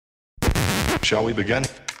Shall we begin?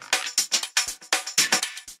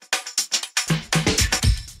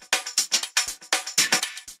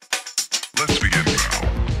 Let's begin now.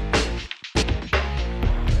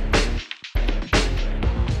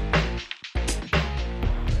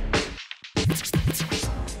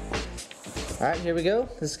 Alright, here we go.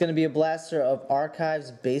 This is going to be a blaster of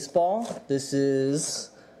Archives Baseball. This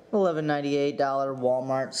is $11.98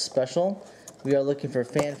 Walmart special. We are looking for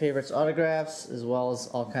fan favorites autographs as well as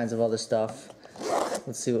all kinds of other stuff.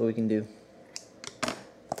 Let's see what we can do.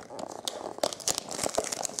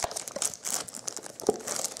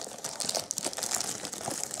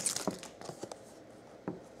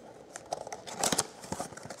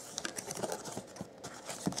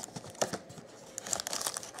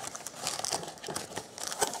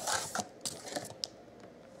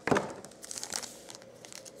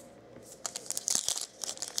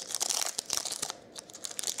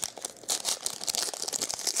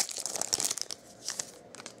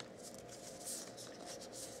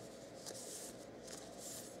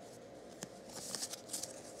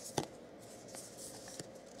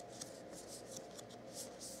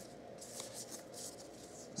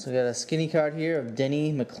 So we got a skinny card here of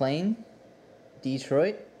Denny McLain,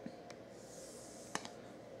 Detroit.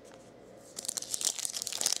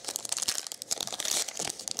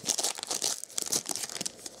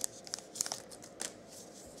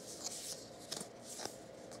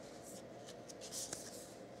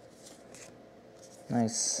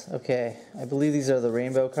 Nice. Okay, I believe these are the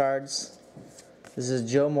rainbow cards. This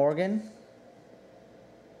is Joe Morgan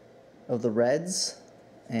of the Reds,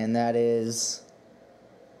 and that is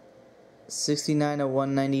 69 of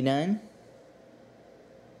 199.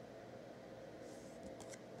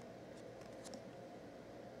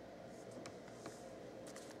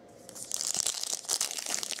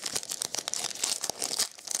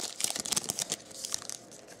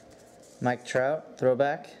 Mike Trout,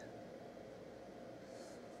 throwback.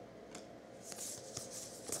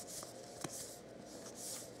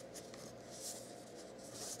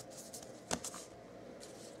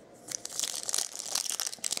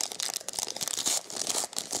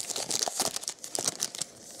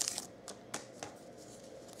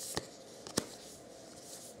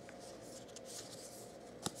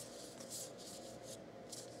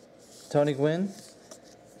 Tony Gwynn,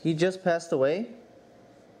 he just passed away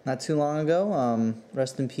not too long ago.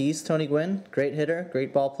 Rest in peace, Tony Gwynn. Great hitter,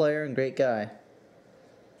 great ball player, and great guy.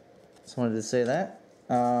 Just wanted to say that.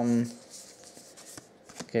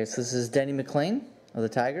 Okay, so this is Denny McLain of the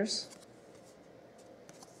Tigers.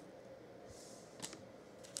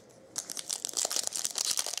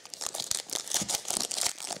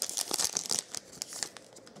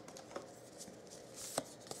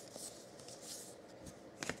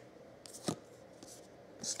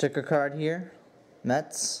 Sticker card here,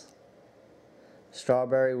 Mets,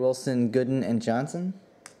 Strawberry, Wilson, Gooden, and Johnson.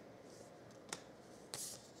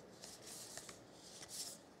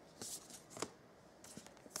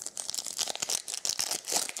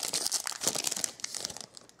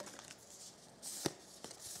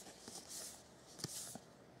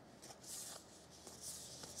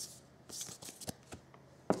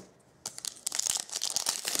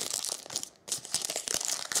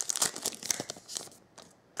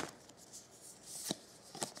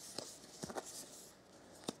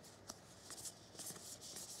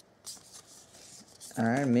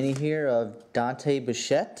 Alright, mini here of Dante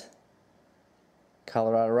Bichette,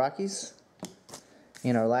 Colorado Rockies.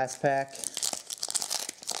 In our last pack,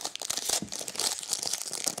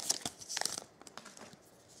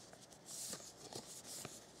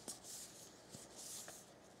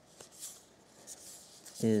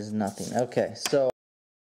 is nothing. Okay, so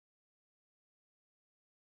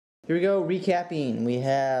here we go, recapping. We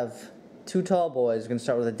have two tall boys. We're going to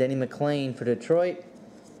start with a Denny McLain for Detroit,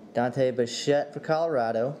 Dante Bichette for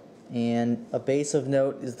Colorado, and a base of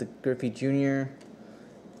note is the Griffey Jr.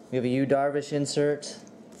 We have a Yu Darvish insert.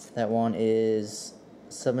 That one is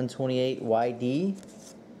 728 YD.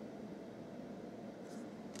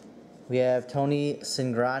 We have Tony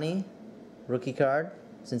Cingrani, rookie card,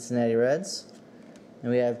 Cincinnati Reds.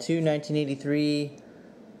 And we have two 1983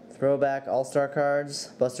 throwback all-star cards,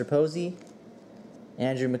 Buster Posey,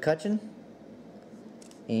 Andrew McCutchen.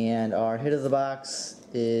 And our hit of the box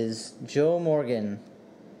is Joe Morgan,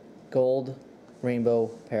 gold rainbow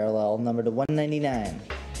parallel, number to 199.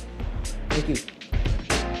 Thank you.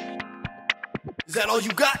 Is that all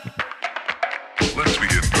you got? Let's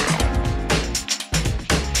begin now.